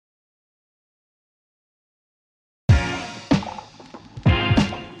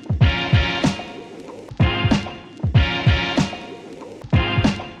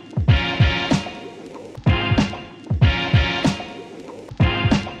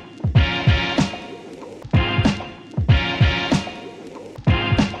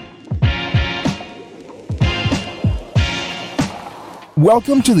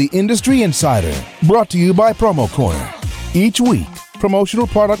Welcome to the Industry Insider, brought to you by Promo Corner. Each week, promotional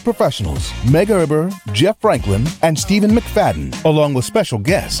product professionals Meg Erber, Jeff Franklin, and Stephen McFadden, along with special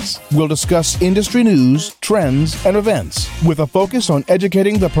guests, will discuss industry news, trends, and events with a focus on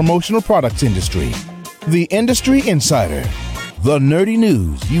educating the promotional products industry. The Industry Insider, the nerdy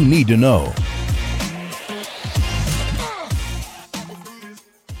news you need to know.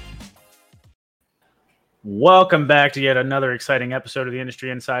 Welcome back to yet another exciting episode of the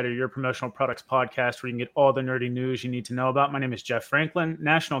Industry Insider, your promotional products podcast where you can get all the nerdy news you need to know about. My name is Jeff Franklin,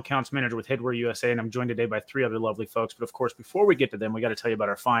 National Accounts Manager with Headwear USA, and I'm joined today by three other lovely folks. But of course, before we get to them, we got to tell you about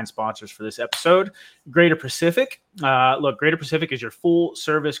our fine sponsors for this episode, Greater Pacific. Look, Greater Pacific is your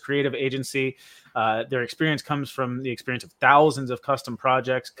full-service creative agency. Their experience comes from the experience of thousands of custom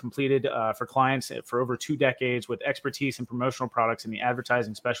projects completed for clients for over 2 decades with expertise in promotional products in the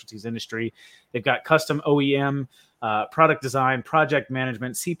advertising specialties industry. They've got custom OEM, product design, project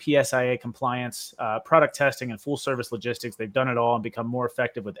management, CPSIA compliance, product testing, and full service logistics. They've done it all and become more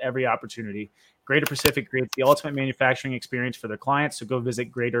effective with every opportunity. Greater Pacific creates the ultimate manufacturing experience for their clients. So go visit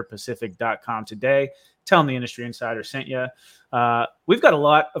greaterpacific.com today. Tell them the Industry Insider sent you. We've got a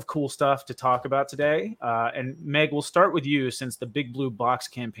lot of cool stuff to talk about today. And Meg, we'll start with you since the Big Blue Box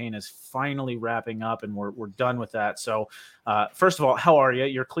campaign is finally wrapping up and we're done with that. So first of all, how are you?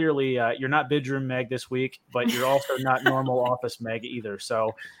 You're clearly, you're not bedroom Meg this week, but you're also not normal office Meg either.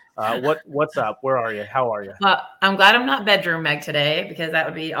 So what's up? Where are you? How are you? Well, I'm glad I'm not bedroom Meg today because that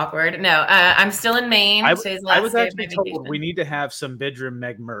would be awkward. No, I'm still in Maine. I was actually told we need to have some bedroom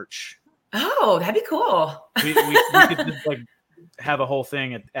Meg merch. Oh, that'd be cool. We could just like have a whole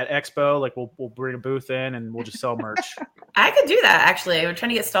thing at Expo. Like we'll bring a booth in and we'll just sell merch. I could do that actually. We're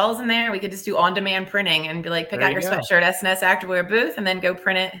trying to get stalls in there. We could just do on-demand printing and be like, pick out your sweatshirt, SNS Activewear booth, and then go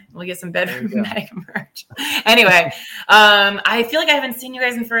print it. We'll get some bedroom Meg merch. Anyway, I feel like I haven't seen you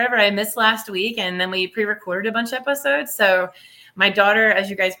guys in forever. I missed last week, and then we pre-recorded a bunch of episodes. So my daughter, as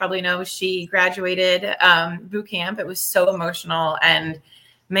you guys probably know, she graduated boot camp. It was so emotional, and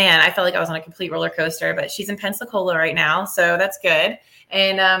man, I felt like I was on a complete roller coaster, but she's in Pensacola right now, so that's good.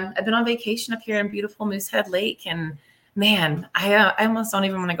 And I've been on vacation up here in beautiful Moosehead Lake, and man, I almost don't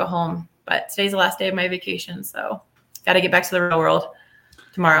even want to go home. But today's the last day of my vacation, so got to get back to the real world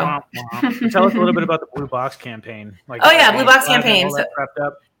tomorrow. Tell us a little bit about the Blue Box campaign. Blue Box campaign. All that prepped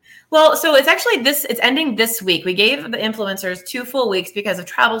up. Well, so it's actually it's ending this week. We gave the influencers 2 full weeks because of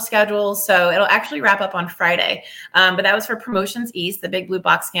travel schedules. So it'll actually wrap up on Friday. But that was for Promotions East, the Big Blue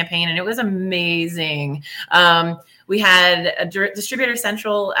Box campaign. And it was amazing. We had a Distributor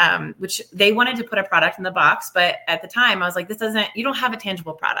Central, which they wanted to put a product in the box. But at the time I was like, you don't have a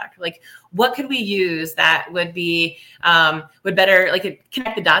tangible product. Like, what could we use that would be, would better, like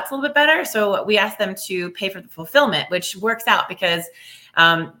connect the dots a little bit better. So we asked them to pay for the fulfillment, which works out because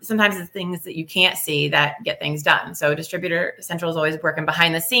sometimes it's things that you can't see that get things done. So Distributor Central is always working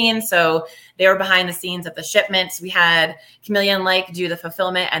behind the scenes. So they were behind the scenes of the shipments. We had Chameleon Lake do the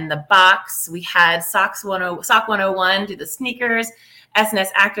fulfillment and the box. We had Sock 101 do the sneakers.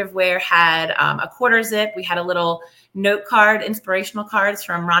 SNS Activewear had a quarter zip. We had a little note card, inspirational cards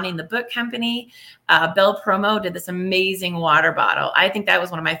from Ronnie and the Book Company. Bell Promo did this amazing water bottle. I think that was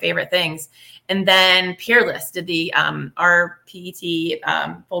one of my favorite things. And then Peerless did the RPT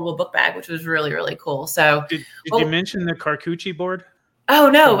foldable book bag, which was really, really cool. So did you mention the charcuterie board? Oh,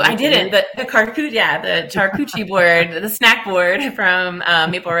 no, I didn't. The charcuterie board, the snack board from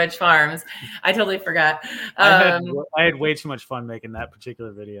Maple Ridge Farms. I totally forgot. I had way too much fun making that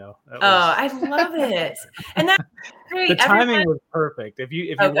particular video. I love it. And that's great. The timing was perfect. If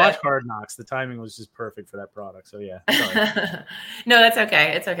you watch Hard Knocks, the timing was just perfect for that product. So yeah. No, that's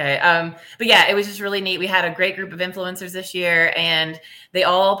okay. It's okay. But yeah, it was just really neat. We had a great group of influencers this year, and they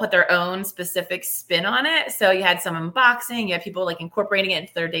all put their own specific spin on it. So you had some unboxing, you had people like incorporating it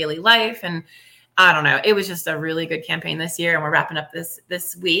into their daily life. And I don't know, it was just a really good campaign this year, and we're wrapping up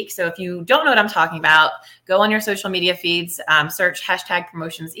this week. So if you don't know what I'm talking about, go on your social media feeds, search hashtag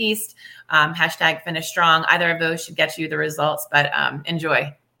Promotions East, hashtag Finish Strong. Either of those should get you the results, but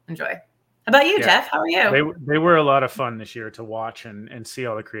enjoy. How about you, Jeff? How are you? They were a lot of fun this year to watch and see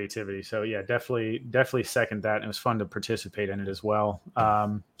all the creativity. So yeah, definitely second that. And it was fun to participate in it as well.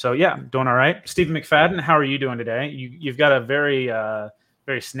 So yeah, doing all right. Stephen McFadden, how are you doing today? You've got a very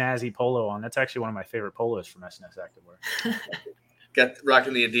snazzy polo on. That's actually one of my favorite polos from SNS Activewear. Got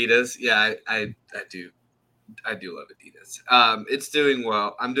rocking the Adidas. Yeah, I do love Adidas. It's doing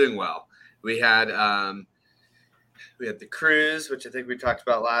well. I'm doing well. We had the cruise, which I think we talked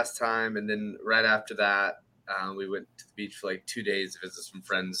about last time, and then right after that, We went to the beach for like 2 days to visit some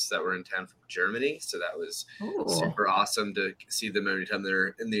friends that were in town from Germany. So that was super awesome to see them every time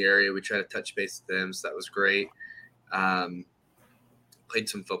they're in the area. We try to touch base with them. So that was great. Played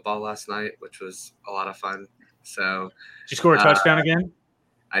some football last night, which was a lot of fun. So did you score a touchdown again?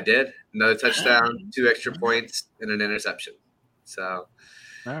 I did. Another touchdown, 2 extra points, and an interception. So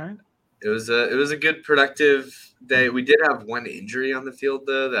all right. It was a good, productive day. We did have one injury on the field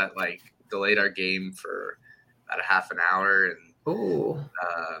though that like delayed our game for about a half an hour, and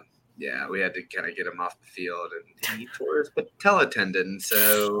yeah, we had to kind of get him off the field, and he tore his patella tendon,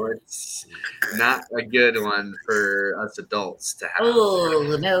 so it's not a good one for us adults to have.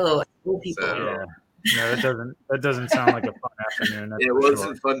 Oh no, people. So, yeah. No, that doesn't sound like a fun afternoon. It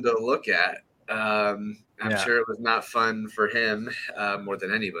wasn't fun to look at. I'm sure it was not fun for him more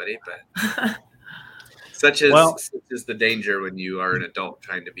than anybody, but such is the danger when you are an adult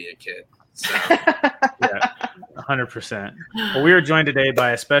trying to be a kid. So. Yeah, 100%. Well, we are joined today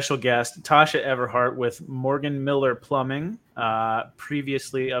by a special guest, Tosha Everhart with Morgan Miller Plumbing,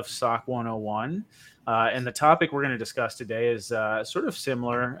 previously of SOC 101. And the topic we're going to discuss today is sort of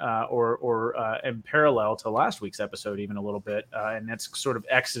similar or in parallel to last week's episode, even a little bit, and that's sort of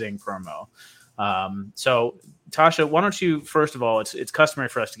exiting promo. So, Tosha, why don't you, first of all, it's customary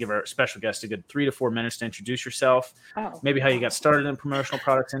for us to give our special guest a good 3 to 4 minutes to introduce yourself, maybe how you got started in the promotional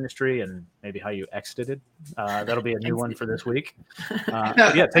products industry, and maybe how you exited. That'll be a new one for this week.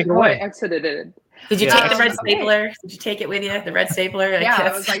 Yeah, take it away. I exited. Did you take the red stapler? Did you take it with you? The red stapler?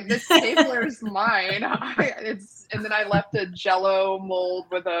 I was like, this stapler is mine. And then I left a Jello mold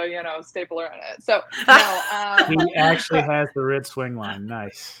with a stapler in it. So no, he actually has the red swing line.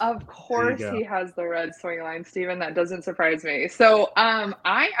 Nice. Of course, he has the red swing line, Steven. That doesn't surprise me. So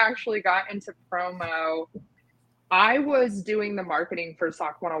I actually got into promo. I was doing the marketing for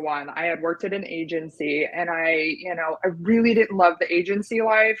SOC 101. I had worked at an agency, and I really didn't love the agency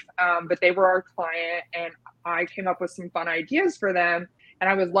life, but they were our client, and I came up with some fun ideas for them. And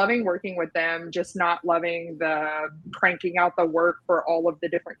I was loving working with them, just not loving the cranking out the work for all of the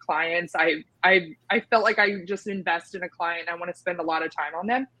different clients. I felt like I just invest in a client. I want to spend a lot of time on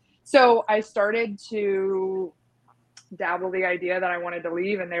them. So I started to dabble the idea that I wanted to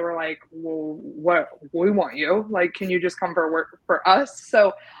leave, and they were like, well, what, we want you, like, can you just come for work for us?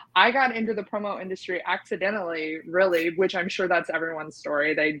 So I got into the promo industry accidentally, really, which I'm sure that's everyone's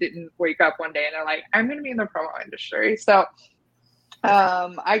story. They didn't wake up one day and they're like, I'm going to be in the promo industry. So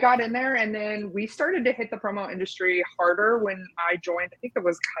I got in there, and then we started to hit the promo industry harder when I joined. I think it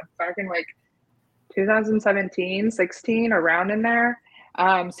was back in like 2017, 16, around in there.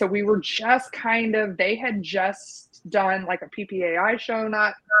 So we were just they had just done like a PPAI show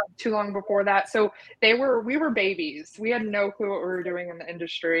not too long before that. So we were babies. We had no clue what we were doing in the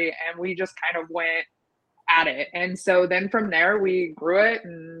industry, and we just kind of went at it. And so then from there, we grew it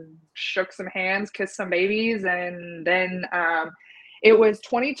and shook some hands, kissed some babies. And then it was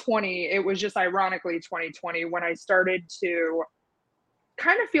 2020. It was just ironically 2020 when I started to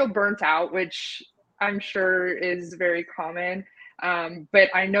kind of feel burnt out, which I'm sure is very common. But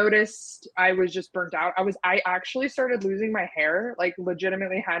I noticed I was just burnt out. I actually started losing my hair, like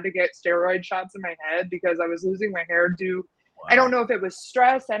legitimately had to get steroid shots in my head because I was losing my hair due. Wow. I don't know if it was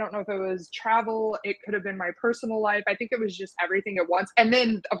stress. I don't know if it was travel. It could have been my personal life. I think it was just everything at once. And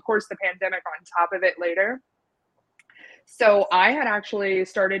then of course the pandemic on top of it later. So I had actually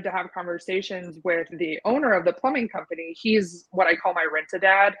started to have conversations with the owner of the plumbing company. He's what I call my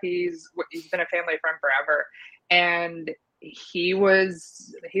rent-a-dad. He's been a family friend forever. And he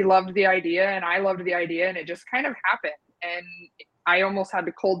loved the idea, and I loved the idea, and it just kind of happened. And I almost had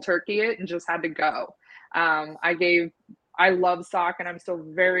to cold turkey it and just had to go. I love SOC, and I'm still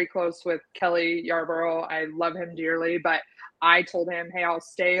very close with Kelly Yarborough. I love him dearly, but I told him, hey, I'll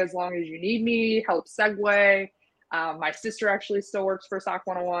stay as long as you need me, help segue. My sister actually still works for SOC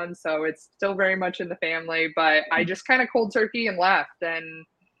 101, so it's still very much in the family, but I just kind of cold turkey and left, and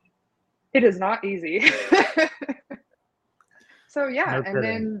it is not easy. So yeah, no, and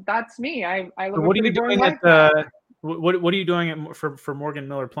then that's me. I live so what are you doing what are you doing for Morgan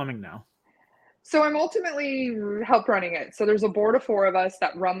Miller Plumbing now? So I'm ultimately help running it. So there's a board of 4 of us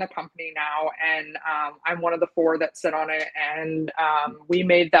that run the company now, and I'm one of the 4 that sit on it. And we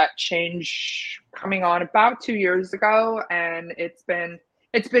made that change coming on about 2 years ago, and it's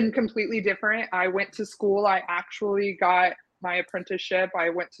been completely different. I went to school. I actually got my apprenticeship. I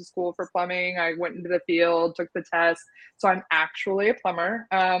went to school for plumbing. I went into the field, took the test. So I'm actually a plumber.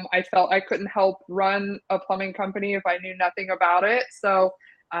 I felt I couldn't help run a plumbing company if I knew nothing about it. So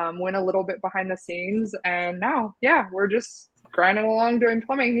went a little bit behind the scenes, and now, we're just grinding along doing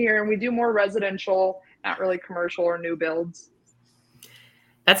plumbing here. And we do more residential not really commercial or new builds.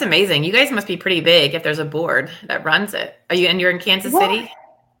 That's amazing. You guys must be pretty big if there's a board that runs it. You're in Kansas City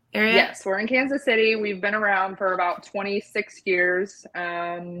area? Yes, we're in Kansas City. We've been around for about 26 years.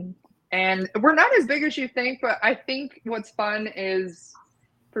 And we're not as big as you think, but I think what's fun is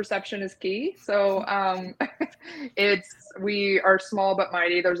perception is key. So we are small but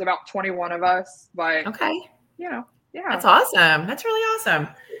mighty. There's about 21 of us, but okay. Yeah. That's awesome. That's really awesome.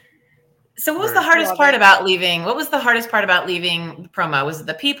 So what was the hardest part about leaving? What was the hardest part about leaving Promo? Was it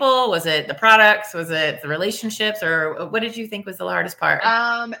the people? Was it the products? Was it the relationships? Or what did you think was the hardest part?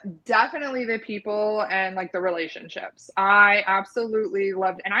 Definitely the people and like the relationships. I absolutely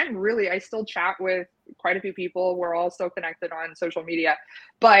loved, and I still chat with quite a few people. We're all still connected on social media,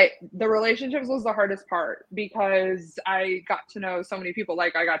 but the relationships was the hardest part because I got to know so many people.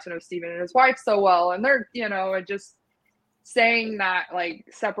 Like I got to know Steven and his wife so well, and they're, it just, saying that like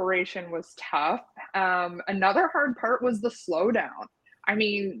separation was tough. Another hard part was the slowdown. I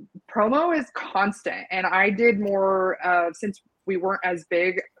mean, promo is constant, and I did more since we weren't as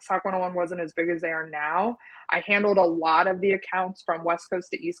big. Sock 101 wasn't as big as they are now. I handled a lot of the accounts from West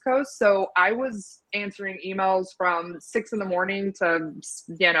Coast to East Coast, so I was answering emails from 6 a.m. to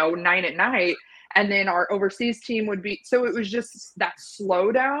 9 p.m, and then our overseas team would be. So it was just that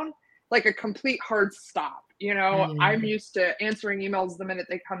slowdown, like a complete hard stop. I'm used to answering emails the minute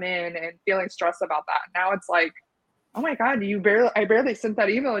they come in and feeling stressed about that. Now it's like, oh my God, I barely sent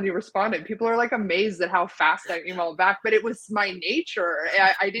that email and you responded. People are like amazed at how fast I emailed back, but it was my nature.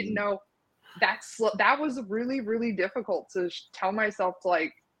 I didn't know that was really, really difficult to tell myself to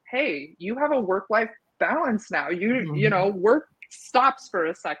like, hey, you have a work-life balance now. Work stops for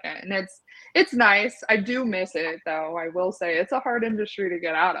a second, and it's nice. I do miss it though. I will say it's a hard industry to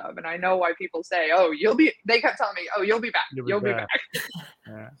get out of, and I know why people say, they kept telling me, you'll be back. You'll be back.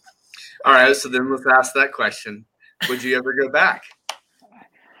 Yeah. All right, so then let's ask that question. Would you ever go back?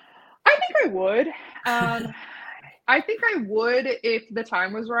 I think I would. I think I would if the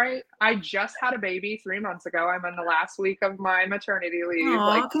time was right. I just had a baby 3 months ago. I'm in the last week of my maternity leave.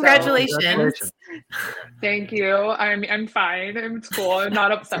 Aww, congratulations. Thank you. I'm fine. It's cool. I'm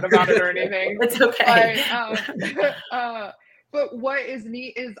not upset about it or anything. It's okay. But what is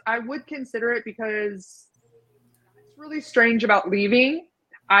neat is I would consider it because it's really strange about leaving.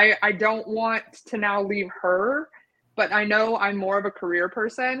 I don't want to now leave her, but I know I'm more of a career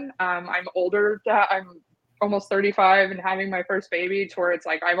person. I'm older. I'm almost 35 and having my first baby, to where it's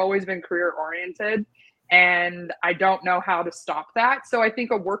like I've always been career oriented, and I don't know how to stop that. So I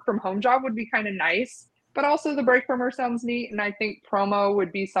think a work from home job would be kind of nice, but also the break from her sounds neat. And I think promo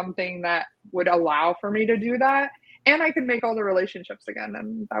would be something that would allow for me to do that. And I could make all the relationships again.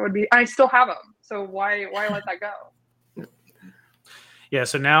 And that would be, I still have them. So why let that go? Yeah.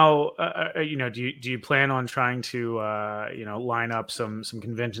 So now, do you plan on trying to, line up some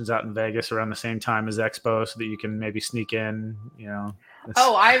conventions out in Vegas around the same time as Expo so that you can maybe sneak in,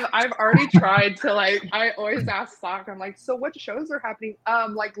 I've already tried to I always ask Sock, I'm like, so what shows are happening?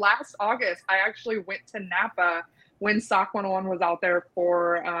 Like last August, I actually went to Napa when Sock 101 was out there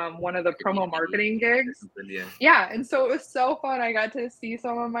for one of the promo marketing gigs. Yeah. And so it was so fun. I got to see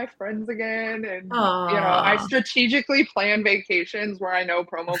some of my friends again. And, I strategically plan vacations where I know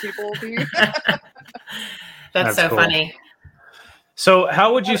promo people will be. That's so cool. Funny. So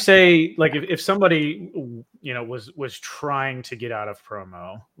how would you say, like, if somebody, was trying to get out of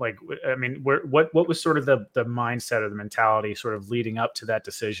promo, like, I mean, what was sort of the mindset or the mentality sort of leading up to that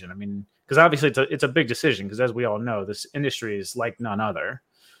decision? I mean, because obviously it's a big decision, because as we all know, this industry is like none other.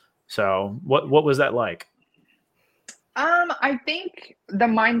 So what was that like? I think the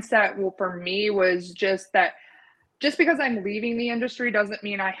mindset, for me was just that just because I'm leaving the industry doesn't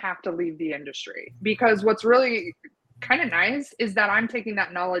mean I have to leave the industry, because what's really kind of nice is that I'm taking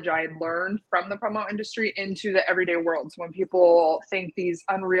that knowledge I had learned from the promo industry into the everyday world. So when people think these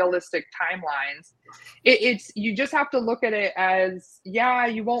unrealistic timelines, it's you just have to look at it as,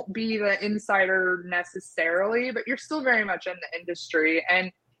 you won't be the insider necessarily, but you're still very much in the industry,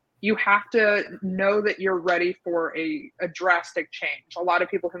 and you have to know that you're ready for a drastic change. A lot of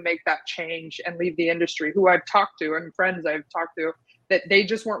people who make that change and leave the industry, who I've talked to and friends I've talked to, that they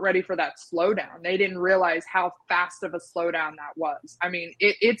just weren't ready for that slowdown. They didn't realize how fast of a slowdown that was. I mean,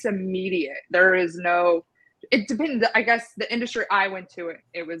 it's immediate. There is no, it depends. I guess the industry I went to,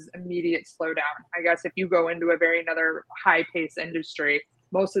 it was immediate slowdown. I guess if you go into another high pace industry,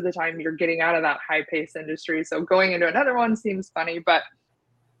 most of the time you're getting out of that high pace industry. So going into another one seems funny, but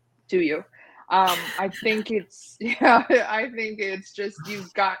do you? I think it's just,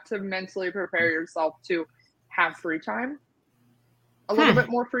 you've got to mentally prepare yourself to have free time. a little bit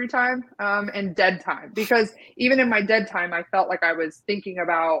more free time and dead time, because even in my dead time, I felt like I was thinking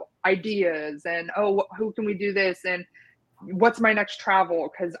about ideas and, who can we do this? And what's my next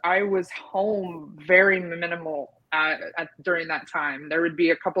travel? Because I was home very minimal during that time. There would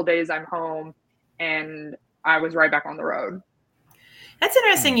be a couple days I'm home and I was right back on the road. That's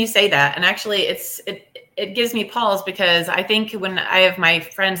interesting you say that. And actually it gives me pause, because I think when I have my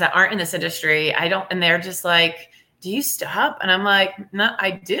friends that aren't in this industry, and they're just like, do you stop? And I'm like, no,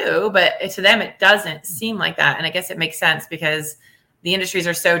 I do. But to them, it doesn't seem like that. And I guess it makes sense because the industries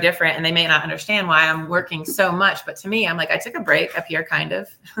are so different and they may not understand why I'm working so much. But to me, I'm like, I took a break up here, kind of.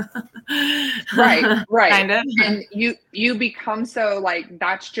 Right. Kind of. And you become so like,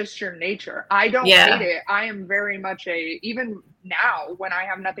 that's just your nature. I don't hate it. I am very much even now when I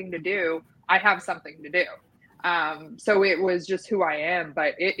have nothing to do, I have something to do. So it was just who I am,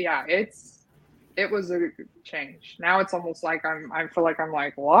 but it was a change. Now it's almost like I feel like I'm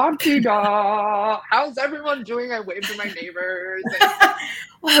like, la-di-da. How's everyone doing? I wave to my neighbors.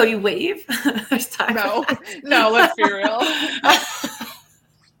 Wow, you wave? There's time. No, let's be real.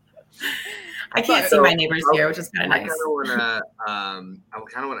 I can't see my neighbors here, which is kind of nice. I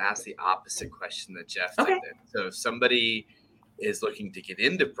kind of want to ask the opposite question that Jeff did. So if somebody is looking to get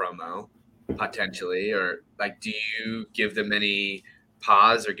into promo potentially, or like, do you give them any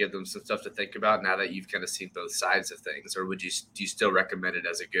pause or give them some stuff to think about now that you've kind of seen both sides of things, or do you still recommend it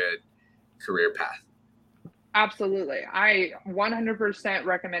as a good career path? Absolutely. I 100%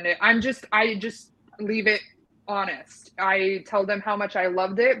 recommend it. I just leave it honest. I tell them how much I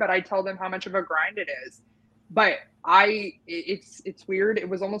loved it, but I tell them how much of a grind it is. But it's weird. It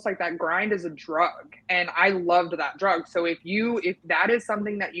was almost like that grind is a drug, and I loved that drug. So if that is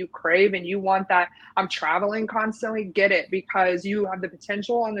something that you crave and you want that, I'm traveling constantly, get it, because you have the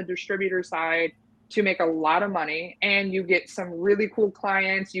potential on the distributor side to make a lot of money, and you get some really cool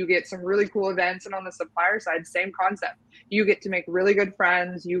clients, you get some really cool events. And on the supplier side, same concept. You get to make really good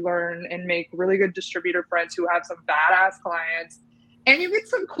friends, you learn and make really good distributor friends who have some badass clients. And you get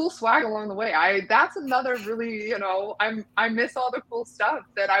some cool swag along the way. That's another really, I miss all the cool stuff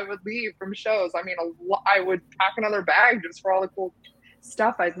that I would leave from shows. I mean, I would pack another bag just for all the cool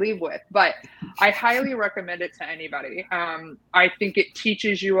stuff I'd leave with. But I highly recommend it to anybody. I think it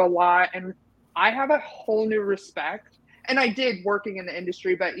teaches you a lot. And I have a whole new respect. And I did working in the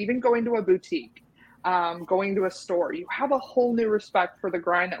industry, but even going to a boutique, going to a store, you have a whole new respect for the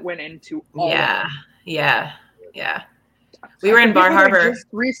grind that went into all of it. Yeah. We were in Bar Harbor.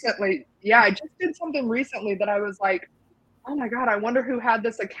 I just did something recently that I was like, oh my God, I wonder who had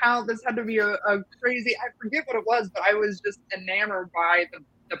this account. This had to be a crazy, I forget what it was, but I was just enamored by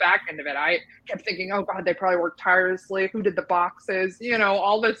the back end of it. I kept thinking, oh God, they probably worked tirelessly. Who did the boxes?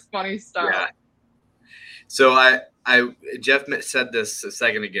 All this funny stuff. Yeah. So Jeff said this a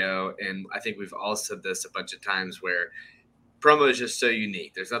second ago, and I think we've all said this a bunch of times, where promo is just so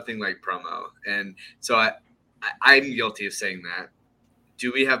unique. There's nothing like promo. And so I'm guilty of saying that.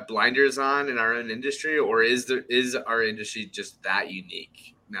 Do we have blinders on in our own industry, or is our industry just that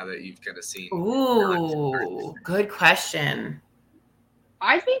unique now that you've kind of seen? Ooh, good question.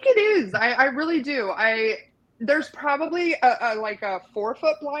 I think it is. I really do. There's probably a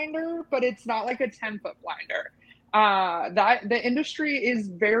 4-foot blinder, but it's not like a 10-foot blinder. That the industry is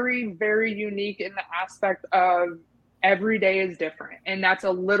very, very unique in the aspect of every day is different. And that's a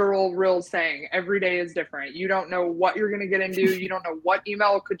literal, real saying. Every day is different. You don't know what you're going to get into. You don't know what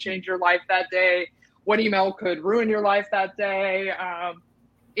email could change your life that day, what email could ruin your life that day.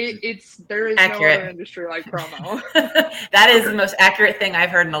 There is accurate. No other industry like promo. That is the most accurate thing I've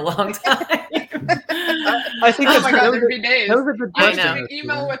heard in a long time. I think oh my God, there'd be days. That was a good question. I would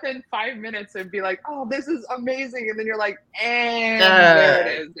email within 5 minutes and be like, oh, this is amazing. And then you're like, and there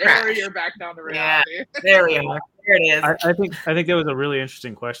it is. There you're back down to reality. Yeah, there we are. There it is. I think that was a really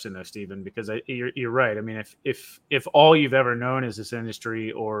interesting question though, Stephen, because you're right. I mean, if all you've ever known is this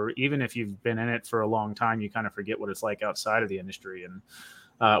industry, or even if you've been in it for a long time, you kind of forget what it's like outside of the industry. And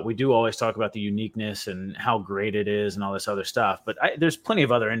we do always talk about the uniqueness and how great it is and all this other stuff. But there's plenty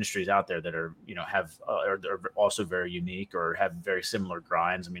of other industries out there that are, are also very unique or have very similar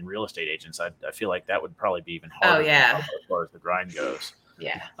grinds. I mean, real estate agents, I feel like that would probably be even harder as far as the grind goes.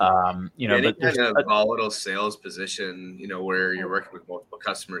 Yeah. Any kind of volatile sales position, where you're working with multiple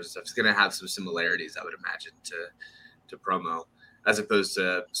customers and stuff, it's going to have some similarities, I would imagine, to promo, as opposed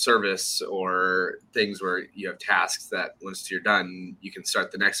to service or things where you have tasks that once you're done, you can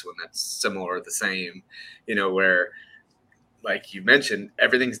start the next one that's similar or the same, where, like you mentioned,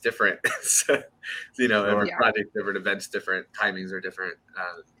 everything's different. So, every project, different events, different timings are different.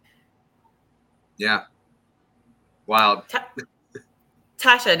 Yeah. Wild.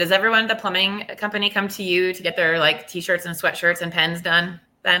 Tasha, does everyone at the plumbing company come to you to get their like t-shirts and sweatshirts and pens done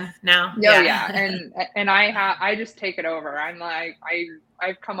then now? Yeah. And I just take it over. I'm like,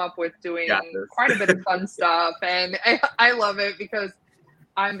 I've come up with doing quite a bit of fun stuff, and I love it because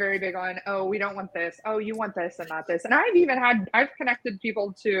I'm very big on, oh, we don't want this. Oh, you want this and not this. And I've connected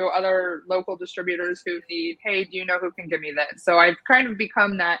people to other local distributors who need, hey, do you know who can give me this? So I've kind of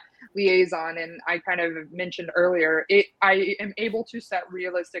become that liaison. And I kind of mentioned earlier, I am able to set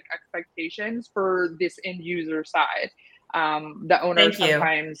realistic expectations for this end user side. The owner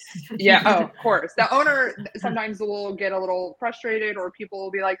sometimes, of course. The owner sometimes will get a little frustrated, or people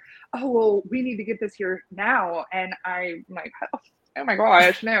will be like, oh, well, we need to get this here now. And I'm like, oh my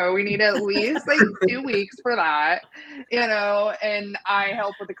gosh, no, we need at least like 2 weeks for that, and I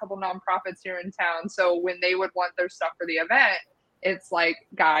help with a couple nonprofits here in town. So when they would want their stuff for the event, it's like,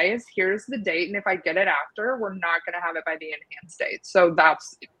 guys, here's the date. And if I get it after, we're not going to have it by the enhanced date. So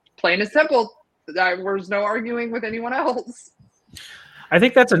that's plain and simple. There's no arguing with anyone else. I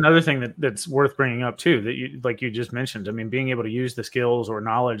think that's another thing that's worth bringing up too, that you, like you just mentioned. I mean, being able to use the skills or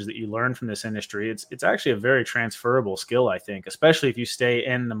knowledge that you learn from this industry, it's actually a very transferable skill, I think, especially if you stay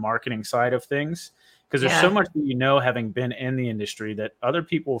in the marketing side of things, because there's so much that having been in the industry that other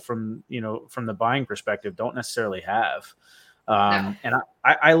people from the buying perspective don't necessarily have. And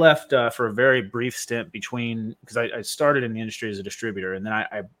I left for a very brief stint between, because I started in the industry as a distributor, and then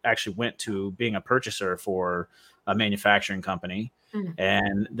I actually went to being a purchaser for a manufacturing company.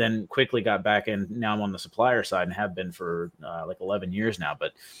 And then quickly got back in. Now I'm on the supplier side and have been for like 11 years now.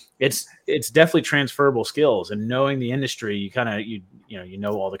 But it's definitely transferable skills, and knowing the industry, you kind of you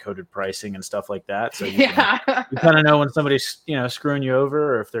know all the coded pricing and stuff like that. So you kind of know when somebody's screwing you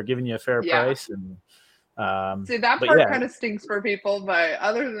over, or if they're giving you a fair price. And see, that part kind of stinks for people, but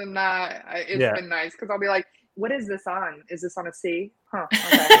other than that, it's been nice, because I'll be like, what is this on? Is this on a C? Huh.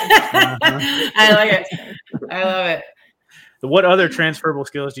 Okay. I like it. I love it. What other transferable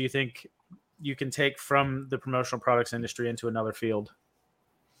skills do you think you can take from the promotional products industry into another field?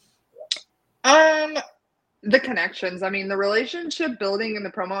 The connections. I mean, the relationship building in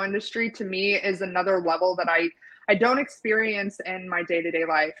the promo industry, to me, is another level that I don't experience in my day-to-day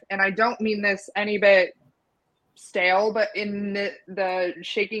life. And I don't mean this any bit stale, but in the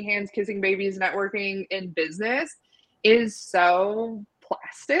shaking hands, kissing babies, networking in business is so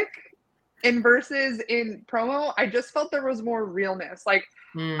plastic. And versus in promo, I just felt there was more realness. Like,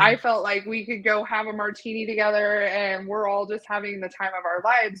 I felt like we could go have a martini together and we're all just having the time of our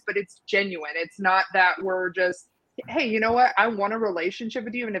lives, but it's genuine. It's not that we're just, hey, you know what? I want a relationship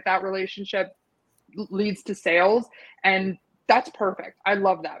with you. And if that relationship leads to sales, and that's perfect. I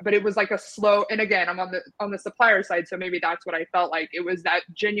love that. But it was like a slow, and again, I'm on the supplier side. So maybe that's what I felt like. It was that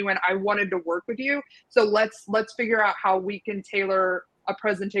genuine, I wanted to work with you. So let's figure out how we can tailor a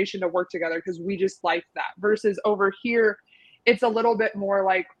presentation to work together, because we just like that. Versus over here, it's a little bit more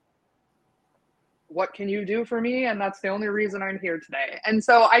like, what can you do for me? And that's the only reason I'm here today. And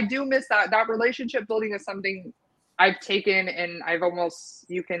so I do miss that. That relationship building is something I've taken, and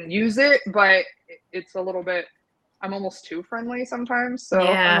you can use it, but it's a little bit, I'm almost too friendly sometimes. So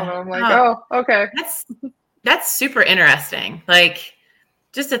I don't know, I'm like, oh, okay. That's super interesting. Like,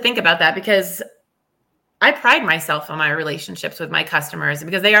 just to think about that, because I pride myself on my relationships with my customers,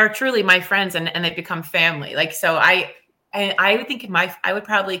 because they are truly my friends, and they've become family. Like, so I would think I would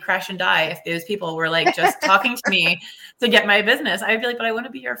probably crash and die if those people were like just talking to me to get my business. I'd be like, but I want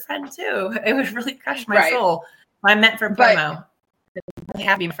to be your friend too. It would really crush my soul. I'm meant for promo.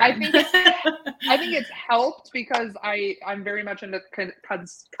 Happy friend. I think it's helped, because I'm very much into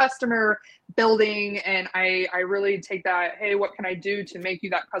customer building, and I really take that, hey, what can I do to make you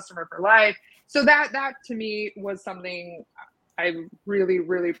that customer for life? So that to me was something I really,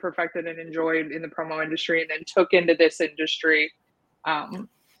 really perfected and enjoyed in the promo industry, and then took into this industry a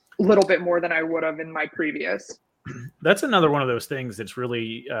little bit more than I would have in my previous. That's another one of those things that's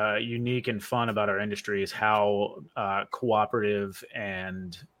really unique and fun about our industry, is how cooperative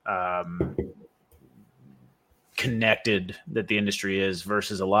and connected that the industry is,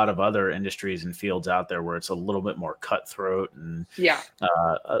 versus a lot of other industries and fields out there where it's a little bit more cutthroat. And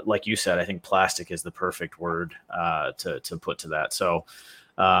like you said, I think plastic is the perfect word to put to that. So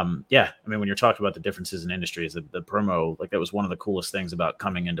I mean, when you're talking about the differences in industries, the promo, like, that was one of the coolest things about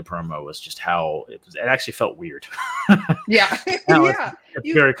coming into promo, was just how it actually felt weird.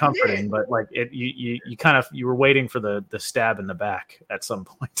 It's very comforting, but like you were waiting for the stab in the back at some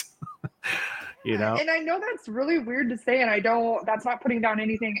point. And I know that's really weird to say, and that's not putting down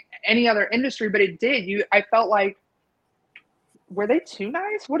any other industry, but it did. I felt like, were they too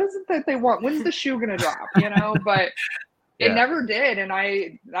nice? What is it that they want? When's the shoe gonna drop? But It never did.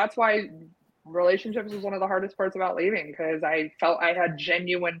 And that's why relationships was one of the hardest parts about leaving, because I felt I had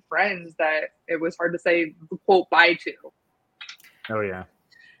genuine friends that it was hard to say quote bye to. Oh yeah.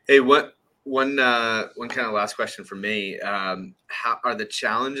 Hey, one kind of last question for me. How are the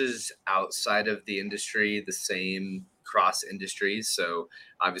challenges outside of the industry the same cross industries? So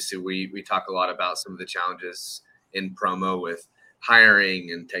obviously we talk a lot about some of the challenges in promo with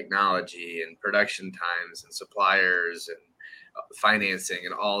hiring and technology and production times and suppliers and financing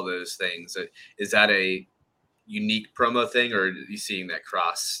and all those things. Is that a unique promo thing, or are you seeing that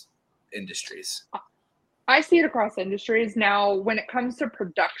cross industries? I see it across industries. Now, when it comes to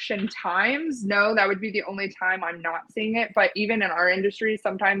production times, no, that would be the only time I'm not seeing it. But even in our industry,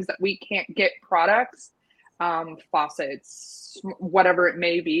 sometimes that we can't get products, faucets, whatever it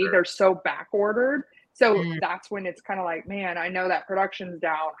may be, they're so back ordered. So that's when it's kind of like, man, I know that production's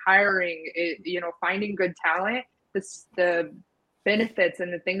down, hiring, finding good talent. The benefits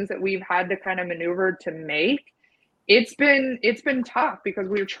and the things that we've had to kind of maneuver to make, it's been tough, because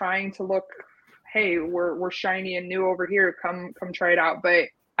we're trying to look, hey, we're shiny and new over here, come try it out. But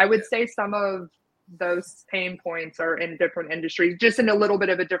I would say some of those pain points are in different industries, just in a little bit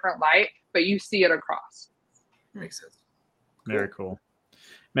of a different light, but you see it across. Makes sense. Very cool.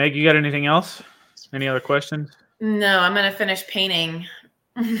 Meg, you got anything else? Any other questions? No, I'm gonna finish painting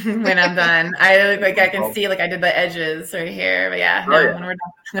when I'm done. I look like I can see, like I did the edges right here. But yeah, when we're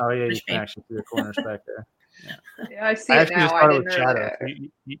done. Oh yeah, you can actually see the corners back there. Yeah, I see it now. I didn't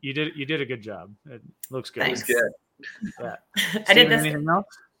really. You did a good job. It looks good. Thanks. Good. Yeah. I did this. Anything else?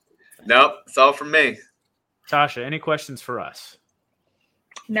 Nope, it's all from me. Tasha, any questions for us?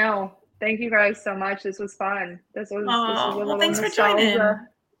 No, thank you guys so much. This was fun. This was a little thanks for nostalgia. joining.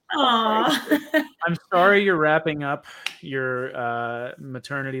 I'm sorry you're wrapping up your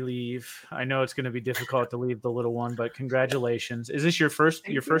maternity leave. I know it's going to be difficult to leave the little one, but congratulations. Is this your first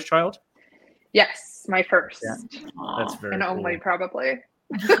child? Yes, my first. Yeah. That's very and cool. only probably.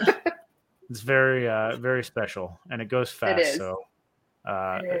 It's very very special, and it goes fast. It is. So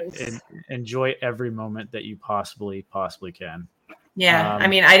enjoy every moment that you possibly can. Yeah, I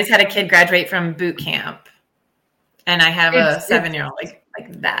mean, I just had a kid graduate from boot camp, and I have a 7-year-old like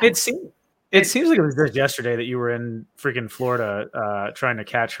that. It seems like it was just yesterday that you were in freaking Florida trying to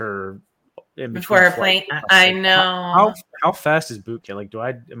catch her in before her plane. I know. How fast is boot camp? Like,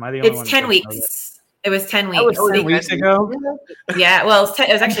 am I the only one? It's 10 weeks. It was 10 weeks. That was 10 weeks ago? Yeah, well,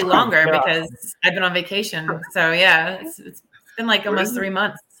 it was actually longer because I've been on vacation. So yeah, it's been like almost 3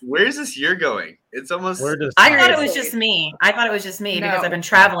 months. Where's this year going? It's almost. I thought it was just me. Because I've been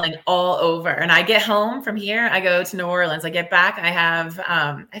traveling all over. And I get home from here, I go to New Orleans. I get back, I have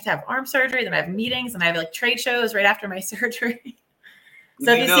to have arm surgery, then I have meetings, and I have like trade shows right after my surgery.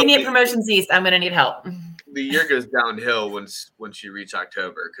 So if you see me at Promotions East, I'm going to need help. The year goes downhill once you reach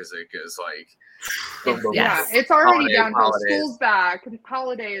October, because it goes like. Boom, boom, Yeah, it's already downhill. School's back.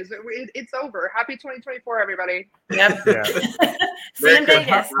 Holidays. It's over. Happy 2024, everybody. Yep. Yeah. See you in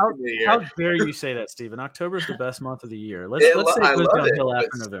Vegas. How dare you say that, Stephen? October is the best month of the year. Let's say it goes downhill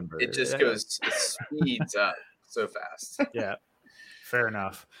after November. It just it speeds up so fast. Yeah. Fair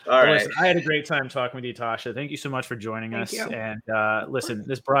enough. All right. Listen, I had a great time talking with you, Tasha. Thank you so much for joining us. You. And listen,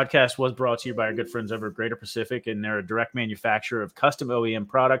 this broadcast was brought to you by our good friends over at Greater Pacific, and they're a direct manufacturer of custom OEM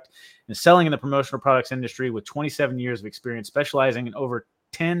product and selling in the promotional products industry with 27 years of experience, specializing in over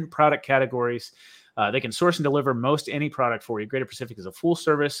 10 product categories. They can source and deliver most any product for you. Greater Pacific is a full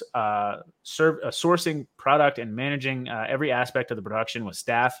service sourcing product and managing every aspect of the production with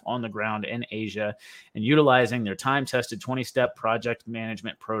staff on the ground in Asia and utilizing their time-tested 20-step project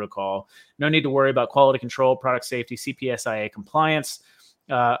management protocol. No need to worry about quality control, product safety, CPSIA compliance.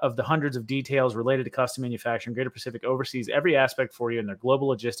 Of the hundreds of details related to custom manufacturing, Greater Pacific oversees every aspect for you, and their global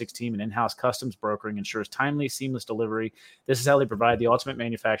logistics team and in-house customs brokering ensures timely, seamless delivery. This is how they provide the ultimate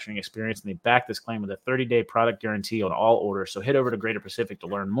manufacturing experience, and they back this claim with a 30-day product guarantee on all orders. So head over to Greater Pacific to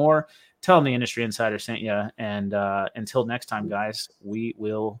learn more. Tell them the Industry Insider sent you, and until next time, guys, we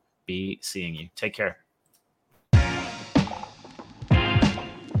will be seeing you. Take care.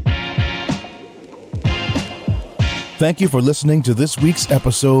 Thank you for listening to this week's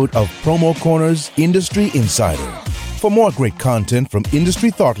episode of Promo Corner's Industry Insider. For more great content from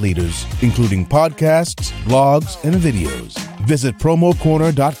industry thought leaders, including podcasts, blogs, and videos, visit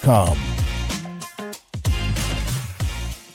promocorner.com.